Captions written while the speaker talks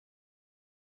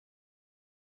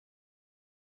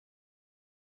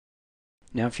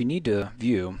Now if you need to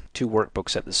view two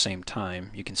workbooks at the same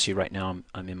time, you can see right now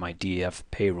I'm in my DF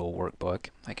payroll workbook.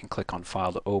 I can click on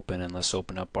File to open, and let's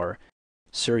open up our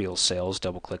serial sales.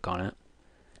 Double click on it.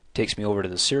 Takes me over to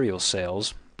the serial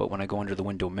sales, but when I go under the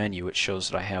window menu it shows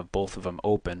that I have both of them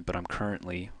open, but I'm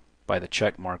currently by the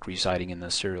check mark residing in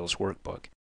the serials workbook.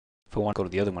 If I want to go to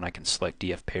the other one, I can select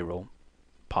DF payroll.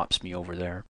 Pops me over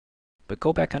there. But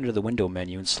go back under the window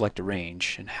menu and select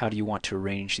arrange. And how do you want to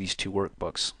arrange these two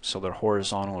workbooks? So they're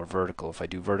horizontal or vertical. If I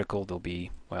do vertical, they'll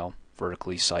be, well,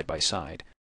 vertically side by side.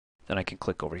 Then I can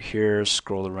click over here,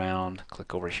 scroll around,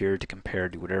 click over here to compare,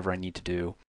 do whatever I need to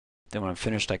do. Then when I'm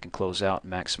finished, I can close out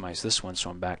and maximize this one, so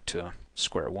I'm back to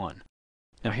square one.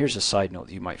 Now here's a side note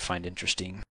that you might find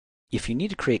interesting. If you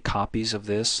need to create copies of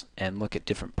this and look at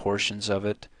different portions of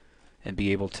it and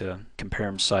be able to compare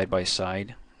them side by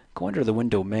side, go under the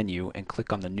window menu and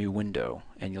click on the new window,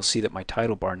 and you'll see that my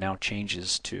title bar now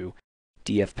changes to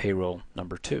DF Payroll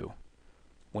number 2.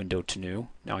 Window to new.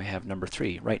 Now I have number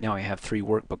 3. Right now I have 3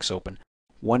 workbooks open.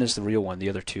 One is the real one, the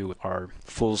other 2 are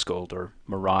fool's gold or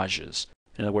mirages.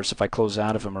 In other words, if I close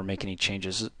out of them or make any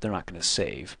changes, they're not going to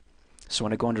save. So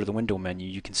when I go under the window menu,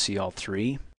 you can see all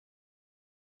 3.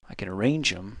 I can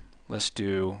arrange them. Let's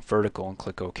do vertical and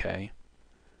click OK.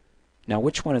 Now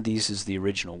which one of these is the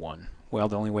original one? Well,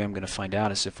 the only way I'm going to find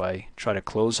out is if I try to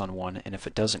close on one, and if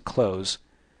it doesn't close,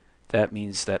 that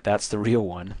means that that's the real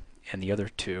one, and the other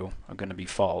 2 are going to be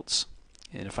false.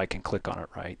 And if I can click on it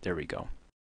right, there we go.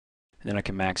 And then I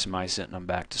can maximize it, and I'm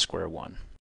back to square one.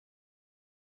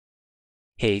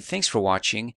 Hey, thanks for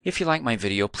watching. If you like my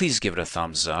video, please give it a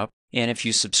thumbs up. And if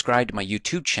you subscribe to my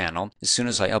YouTube channel, as soon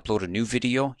as I upload a new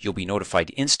video, you'll be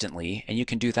notified instantly, and you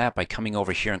can do that by coming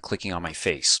over here and clicking on my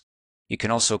face. You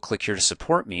can also click here to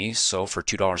support me, so for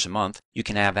 $2 a month, you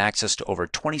can have access to over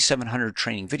 2,700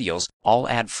 training videos, all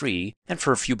ad-free, and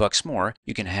for a few bucks more,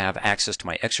 you can have access to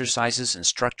my exercises,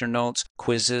 instructor notes,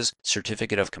 quizzes,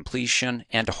 certificate of completion,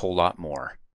 and a whole lot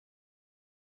more.